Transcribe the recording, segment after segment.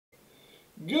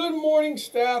Good morning,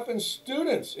 staff and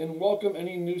students, and welcome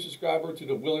any new subscriber to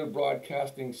the Willard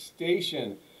Broadcasting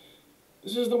Station.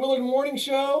 This is the Willard Morning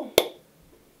Show.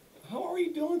 How are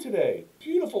you doing today?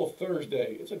 Beautiful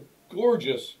Thursday. It's a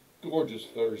gorgeous, gorgeous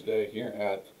Thursday here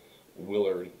at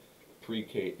Willard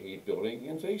Pre-K-8 building.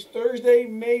 And today's Thursday,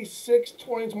 May 6,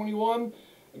 2021.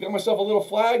 I got myself a little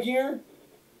flag here.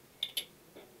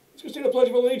 Let's go say the Pledge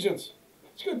of Allegiance.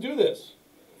 Let's go do this.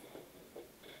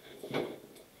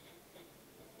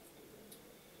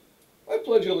 I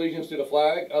pledge allegiance to the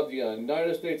flag of the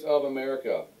United States of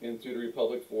America and to the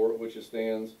republic for which it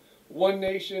stands, one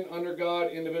nation under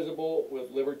God, indivisible, with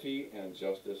liberty and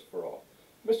justice for all.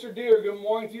 Mr. Deer, good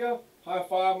morning to you. High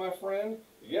five, my friend.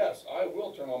 Yes, I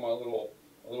will turn on my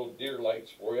little deer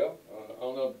lights for you. I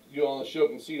don't know if you on the show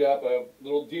can see that, but I have a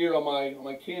little deer on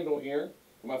my candle here.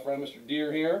 My friend Mr.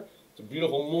 Deer here. It's a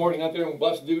beautiful morning out there on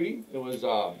bus duty. It was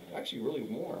actually really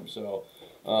warm, so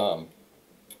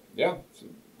yeah. It's a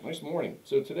nice morning.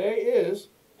 So today is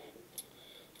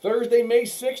Thursday, May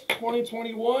 6th,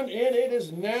 2021, and it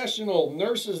is National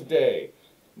Nurses Day,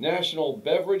 National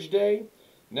Beverage Day,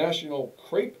 National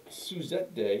Crepe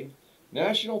Suzette Day,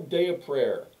 National Day of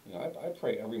Prayer. You know, I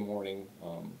pray every morning.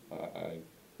 I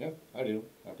do.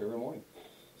 I pray every morning.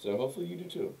 So hopefully you do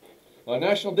too.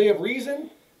 National Day of Reason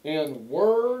and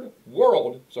World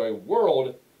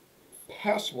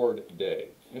Password Day.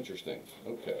 Interesting.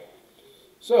 Okay.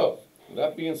 So, with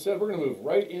that being said, we're going to move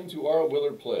right into our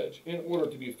Willard Pledge. In order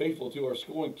to be faithful to our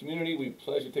school and community, we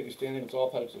pledge to take a stand against all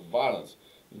types of violence,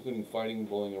 including fighting,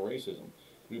 bullying, and racism.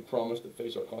 We promise to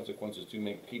face our consequences to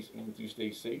make peace and to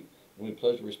stay safe. And we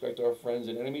pledge to respect our friends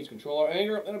and enemies, control our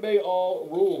anger, and obey all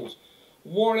rules.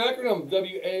 WARN acronym,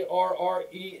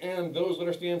 W-A-R-R-E-N. Those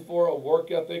letters stand for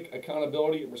work ethic,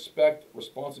 accountability, respect,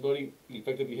 responsibility,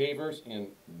 effective behaviors,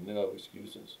 and no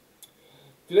excuses.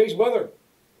 Today's weather.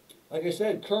 Like I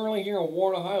said, currently here in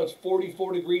Warren, Ohio, it's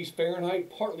 44 degrees Fahrenheit,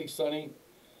 partly sunny.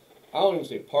 I don't even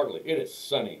say partly, it is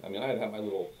sunny. I mean, I had to have my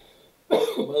little, my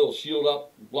little shield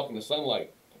up, blocking the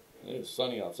sunlight. It is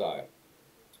sunny outside.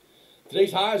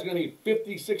 Today's high is going to be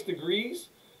 56 degrees,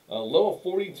 low of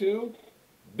 42.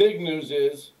 Big news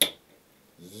is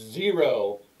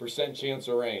 0% chance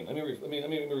of rain. Let me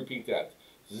repeat that.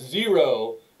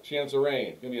 0 chance of rain.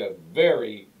 It's going to be a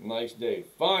very nice day.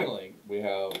 Finally, we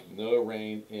have no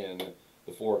rain in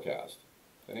the forecast.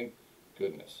 Thank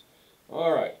goodness.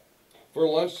 All right. For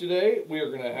lunch today, we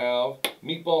are going to have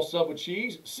meatball sub with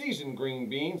cheese, seasoned green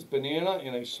beans, banana,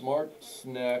 and a Smart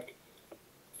Snack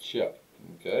chip.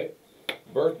 Okay.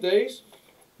 Birthdays.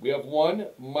 We have one,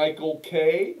 Michael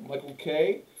K. Michael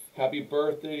K. Happy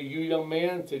birthday to you, young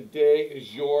man. Today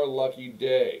is your lucky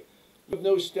day. With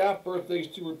no staff birthdays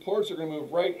to report, so we're going to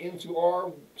move right into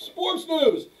our sports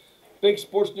news. Big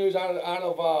sports news out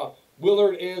of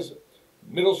Willard is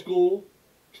middle school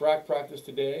track practice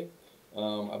today.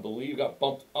 I believe got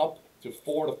bumped up to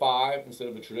 4 to 5 instead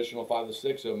of the traditional 5 to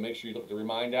 6. So make sure you look at the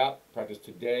Remind app. Practice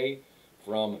today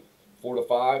from 4 to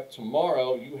 5.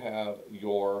 Tomorrow you have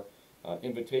your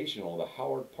invitational, the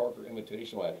Howard Parker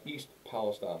Invitational at East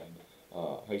Palestine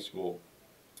High School.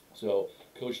 So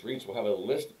Coach Reitz will have a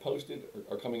list posted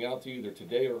or coming out to you either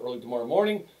today or early tomorrow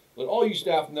morning. Let all you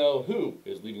staff know who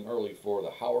is leaving early for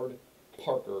the Howard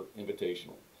Parker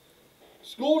Invitational.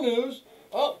 School news.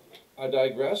 Oh, I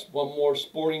digress. One more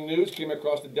sporting news came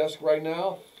across the desk right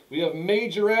now. We have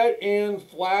majorette and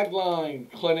flag line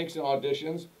clinics and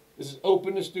auditions. This is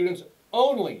open to students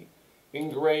only in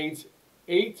grades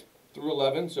 8 through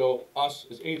 11, so us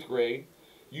is 8th grade.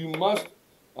 You must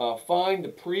find the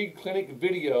pre-clinic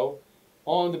video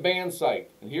on the band site.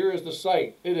 And here is the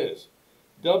site. It is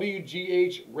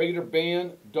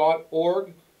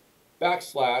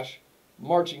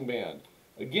wghraiderband.org/marching band.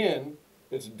 Again,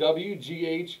 it's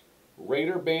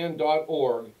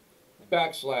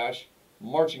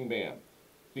wghraiderband.org/marching band.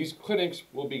 These clinics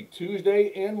will be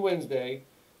Tuesday and Wednesday,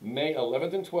 May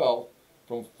 11th and 12th,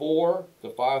 from 4 to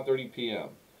 5:30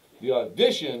 p.m. The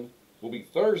audition will be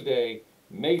Thursday,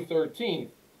 May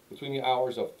 13th, between the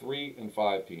hours of 3 and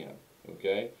 5 p.m.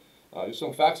 Okay? There's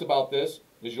some facts about this.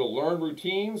 Is you'll learn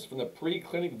routines from the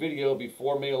pre-clinic video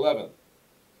before May 11th.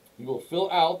 You will fill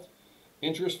out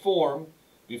interest form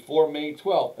before May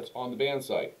 12th. That's on the band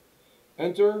site.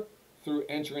 Enter through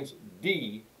entrance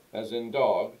D, as in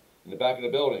dog, in the back of the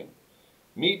building.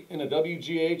 Meet in the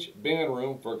WGH band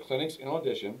room for clinics and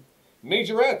audition.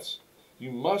 Majorettes.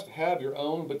 You must have your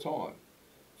own baton.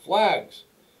 Flags.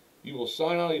 You will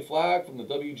sign out a flag from the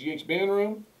WGH band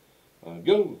room.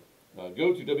 Go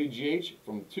to WGH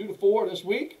from 2 to 4 this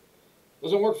week.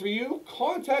 Doesn't work for you?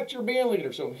 Contact your band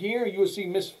leader. So here you will see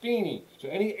Miss Feeney. So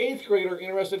any 8th grader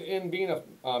interested in being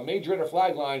a major at a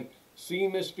flag line, see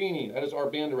Miss Feeney. That is our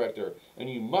band director. And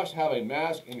you must have a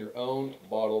mask and your own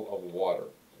bottle of water.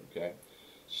 Okay.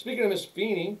 Speaking of Miss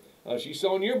Feeney, she's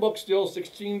selling your book still,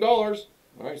 $16.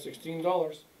 All right,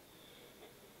 $16.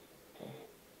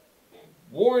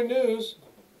 Warren News,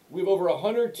 we have over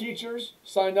 100 teachers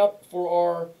signed up for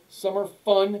our summer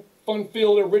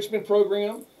fun-filled enrichment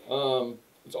program.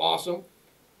 It's awesome.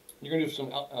 You're going to do some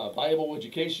valuable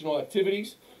educational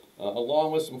activities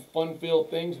along with some fun-filled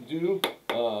things to do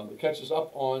to catch us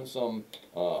up on some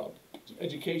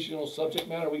educational subject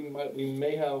matter. We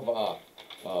may have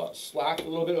slacked a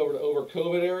little bit over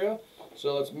COVID area.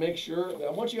 So let's make sure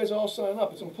that once you guys all sign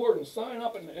up, it's important. Sign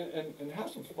up and have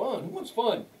some fun. Who wants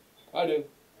fun? I do.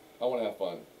 I want to have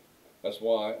fun. That's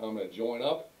why I'm going to join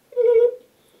up.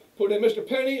 Put in Mr.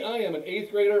 Penny. I am an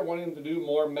 8th grader wanting to do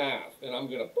more math. And I'm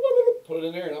going to put it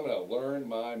in there and I'm going to learn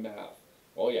my math.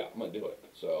 Oh yeah, I'm going to do it.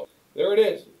 So there it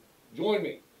is. Join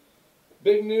me.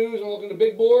 Big news, I'm looking at the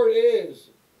big board, is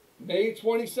May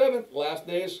 27th, last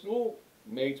day of school.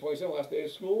 May 27th, last day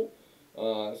of school.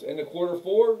 It's end of quarter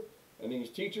 4. That means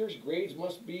teachers, grades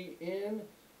must be in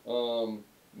Friday,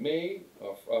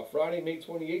 May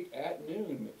 28th at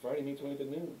noon. Friday, May 28th at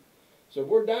noon. So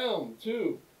we're down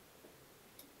to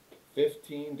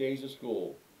 15 days of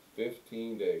school.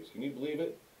 15 days. Can you believe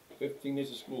it? 15 days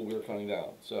of school we were counting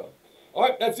down. So, all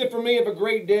right, that's it for me. Have a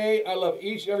great day. I love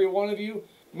each and every one of you.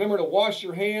 Remember to wash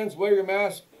your hands, wear your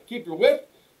mask, keep your wit,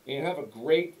 and have a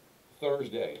great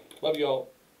Thursday. Love you all.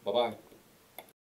 Bye-bye.